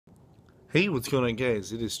Hey, what's going on,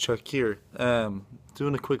 guys? It is Chuck here.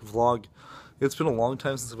 Doing a quick vlog. It's been a long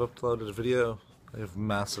time since I've uploaded a video. I have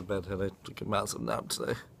massive bad head. I took a massive nap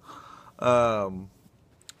today. Um,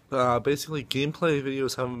 Basically, gameplay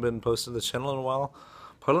videos haven't been posted to the channel in a while.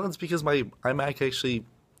 Part of that's because my iMac actually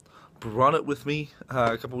brought it with me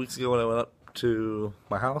a couple weeks ago when I went up to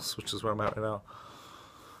my house, which is where I'm at right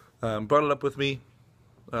now. Brought it up with me.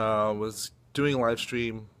 Was doing a live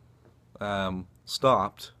stream.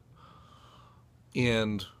 Stopped.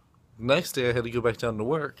 And next day I had to go back down to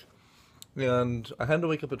work, and I had to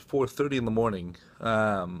wake up at 4:30 in the morning.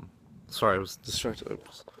 Sorry, I was distracted. I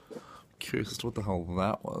was curious as to what the hell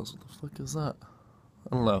that was. What the fuck is that?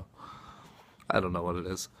 I don't know. I don't know what it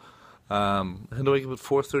is. I had to wake up at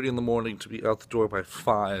 4:30 in the morning to be out the door by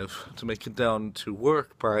 5 to make it down to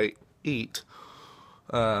work by 8.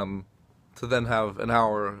 To then have an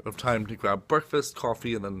hour of time to grab breakfast,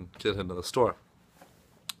 coffee, and then get into the store.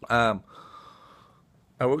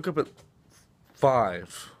 I woke up at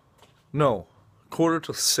 5. No, quarter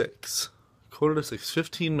to 6. Quarter to 6.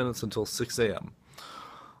 15 minutes until 6 a.m.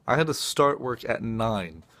 I had to start work at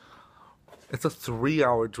 9. It's a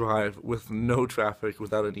 3-hour drive with no traffic,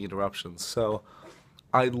 without any interruptions. So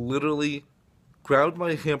I literally grabbed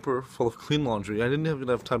my hamper full of clean laundry. I didn't have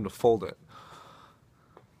enough time to fold it.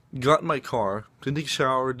 Got in my car, didn't take a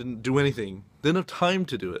shower, didn't do anything. Didn't have time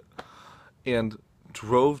to do it. And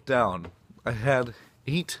drove down. I had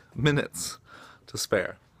 8 minutes to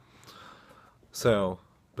spare. So,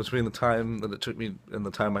 between the time that it took me and the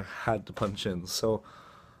time I had to punch in. So,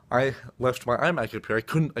 I left my iMac up here. I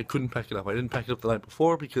couldn't pack it up. I didn't pack it up the night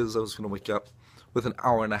before because I was going to wake up with an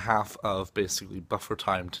hour and a half of basically buffer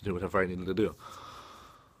time to do whatever I needed to do.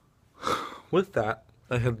 With that,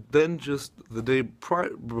 I had then just the day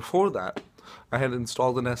before that, I had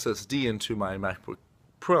installed an SSD into my MacBook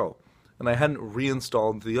Pro. And I hadn't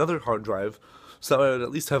reinstalled the other hard drive, so I would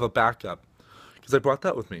at least have a backup, because I brought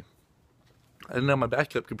that with me. I didn't have my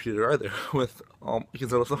backup computer either,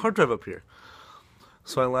 because I left the hard drive up here.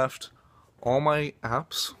 So I left all my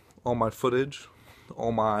apps, all my footage,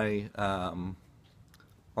 all my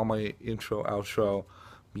intro, outro,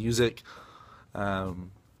 music,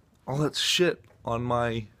 all that shit on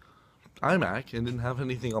my iMac, and didn't have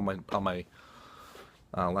anything on my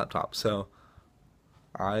laptop. So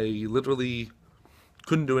I literally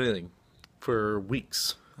couldn't do anything for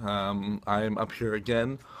weeks. I'm up here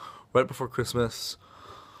again right before Christmas.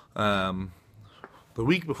 The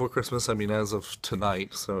week before Christmas, I mean as of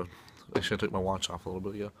tonight, so actually I took my watch off a little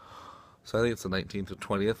bit ago. So I think it's the 19th or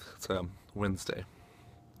 20th. It's Wednesday.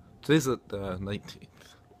 Today's the 19th.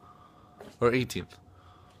 Or 18th.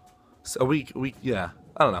 So a week, yeah.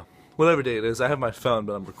 I don't know. Whatever day it is, I have my phone,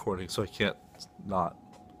 but I'm recording, so I can't not.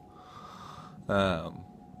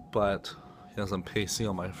 But as I'm pacing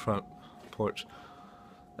on my front porch.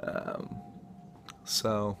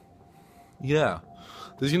 So, yeah.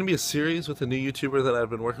 There's going to be a series with a new YouTuber that I've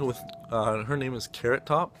been working with. Her name is Carrot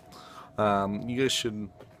Top. You guys should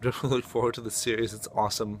definitely look forward to the series. It's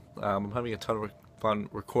awesome. I'm having a ton of fun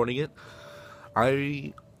recording it.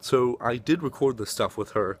 So I did record this stuff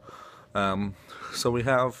with her. So we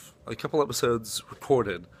have a couple episodes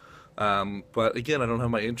recorded. But again, I don't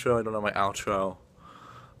have my intro, I don't have my outro.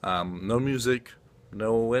 No music,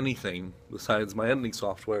 no anything besides my editing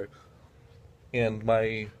software. And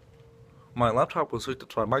my laptop was hooked up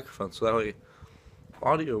to my microphone, so that way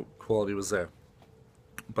audio quality was there.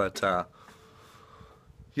 But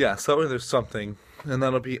yeah, so that way there's something, and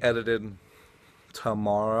that'll be edited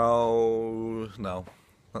tomorrow. No,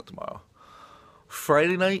 not tomorrow.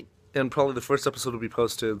 Friday night, and probably the first episode will be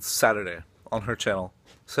posted Saturday on her channel.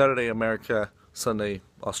 Saturday America, Sunday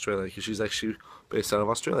Australia, because she's actually based out of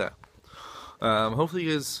Australia. Hopefully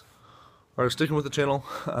you guys are sticking with the channel.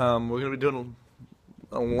 We're going to be doing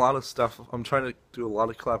a lot of stuff. I'm trying to do a lot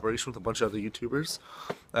of collaboration with a bunch of other YouTubers.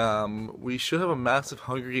 We should have a massive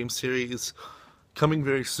Hunger Games series coming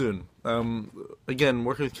very soon. Again,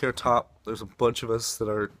 working with Carrot Top, there's a bunch of us that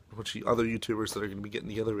are, other YouTubers that are going to be getting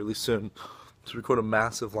together really soon to record a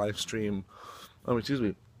massive live stream. Excuse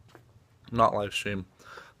me, not live stream.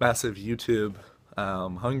 Massive YouTube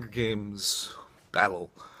Hunger Games battle,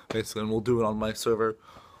 basically, and we'll do it on my server.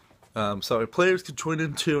 So our players can join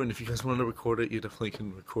in too, and if you guys want to record it, you definitely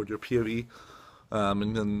can record your POV,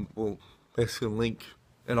 and then we'll basically link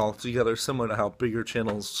it all together, similar to how bigger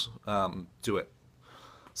channels do it.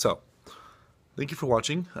 So, thank you for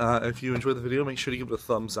watching. If you enjoyed the video, make sure to give it a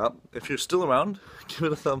thumbs up. If you're still around, give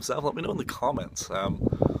it a thumbs up. Let me know in the comments.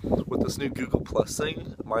 With this new Google Plus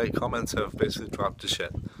thing, my comments have basically dropped to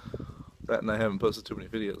shit. That, and I haven't posted too many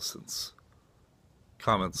videos since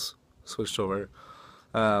comments switched over.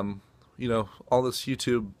 you know, all this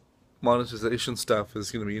YouTube monetization stuff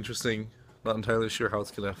is going to be interesting. Not entirely sure how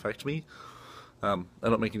it's going to affect me. I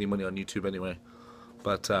don't make any money on YouTube anyway,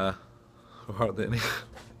 but hardly any,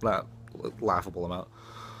 not laughable amount.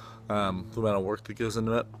 The amount of work that goes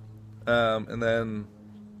into it, and then,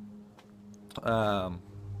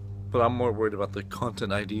 but I'm more worried about the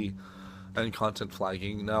content ID and content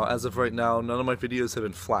flagging. Now, as of right now, none of my videos have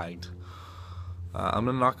been flagged. I'm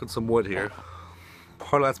gonna knock on some wood here.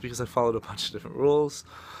 Part of that's because I followed a bunch of different rules.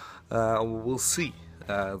 We'll see.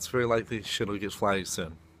 It's very likely shit will get flagged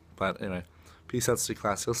soon. But anyway, peace out, stay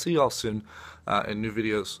classy. I'll see you all soon in new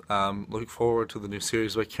videos. Looking forward to the new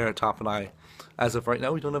series by Carrot Top and I. As of right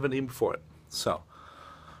now, we don't have a name for it. So,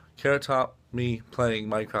 Carrot Top, me playing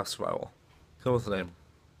Minecraft Survival. Come with the name.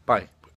 Bye.